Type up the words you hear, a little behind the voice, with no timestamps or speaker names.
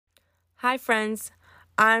Hi, friends.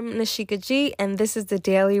 I'm Nashika G, and this is the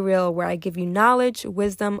Daily Reel, where I give you knowledge,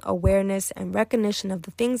 wisdom, awareness, and recognition of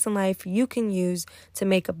the things in life you can use to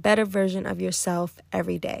make a better version of yourself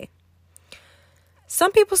every day.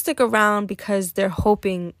 Some people stick around because they're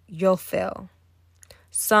hoping you'll fail.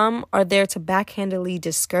 Some are there to backhandedly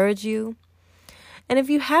discourage you. And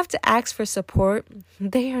if you have to ask for support,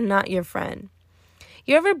 they are not your friend.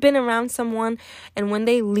 You ever been around someone and when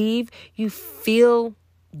they leave, you feel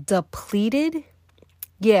depleted?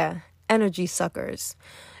 Yeah, energy suckers.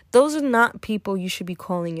 Those are not people you should be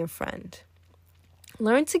calling your friend.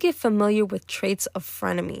 Learn to get familiar with traits of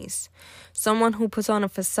frenemies. Someone who puts on a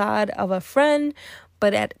facade of a friend,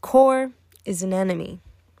 but at core is an enemy.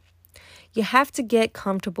 You have to get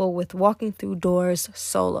comfortable with walking through doors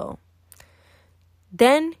solo.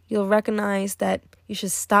 Then you'll recognize that you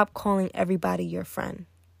should stop calling everybody your friend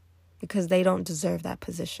because they don't deserve that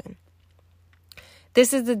position.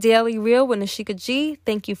 This is the Daily Reel with Nashika G.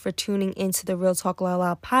 Thank you for tuning into the Real Talk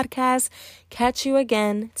Loud podcast. Catch you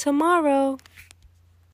again tomorrow.